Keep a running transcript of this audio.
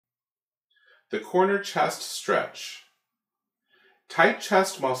The corner chest stretch. Tight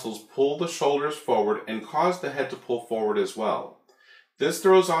chest muscles pull the shoulders forward and cause the head to pull forward as well. This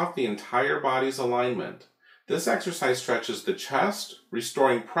throws off the entire body's alignment. This exercise stretches the chest,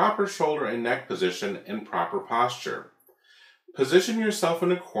 restoring proper shoulder and neck position and proper posture. Position yourself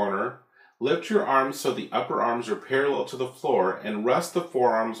in a corner, lift your arms so the upper arms are parallel to the floor, and rest the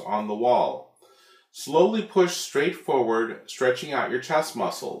forearms on the wall. Slowly push straight forward, stretching out your chest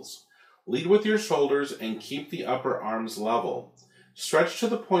muscles. Lead with your shoulders and keep the upper arms level. Stretch to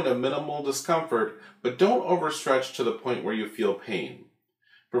the point of minimal discomfort, but don't overstretch to the point where you feel pain.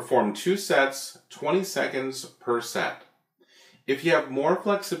 Perform 2 sets, 20 seconds per set. If you have more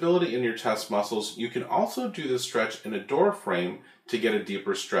flexibility in your chest muscles, you can also do this stretch in a door frame to get a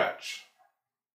deeper stretch.